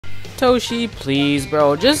Toshi, please,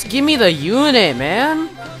 bro. Just give me the unit, man.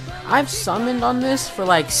 I've summoned on this for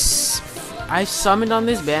like... I've summoned on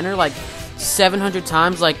this banner like 700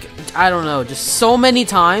 times. Like, I don't know. Just so many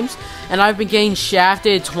times. And I've been getting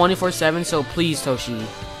shafted 24/7. So please, Toshi.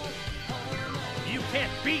 You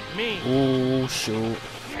can't beat me. Oh, shoot.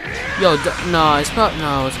 Yo, no, it's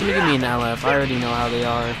gonna give me an LF. I already know how they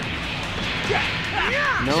are.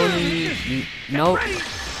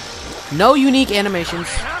 No unique animations.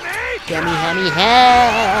 Get me, honey,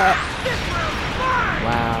 head.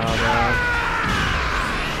 Wow, bro.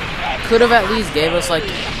 Could have at least gave us like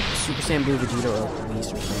Super Saiyan Blue Vegito at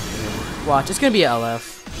least or something. Watch, it's gonna be an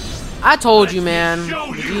LF. I told you, man.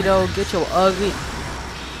 Vegito, get your ugly.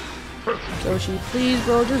 Toshi, please,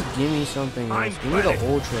 bro, just give me something else. Give me the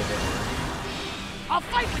Ultra, bro. I'll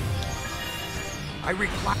fight. I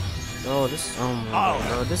recline. Oh, oh my god,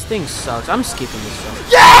 bro, this thing sucks. I'm skipping this stuff.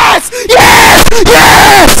 Yes! Yes!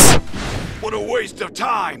 Yes! What a waste of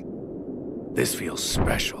time. This feels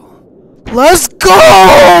special. Let's go!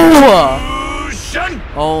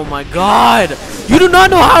 Oh my god. You do not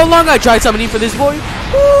know how long I tried summoning for this boy.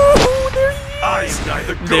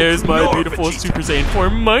 There's my beautiful Vegeta. Super Saiyan 4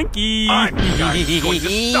 monkey.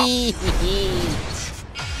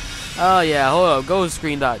 Oh yeah, hold up. Go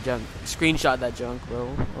screenshot that junk, bro.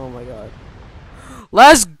 Oh my god.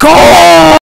 Let's go!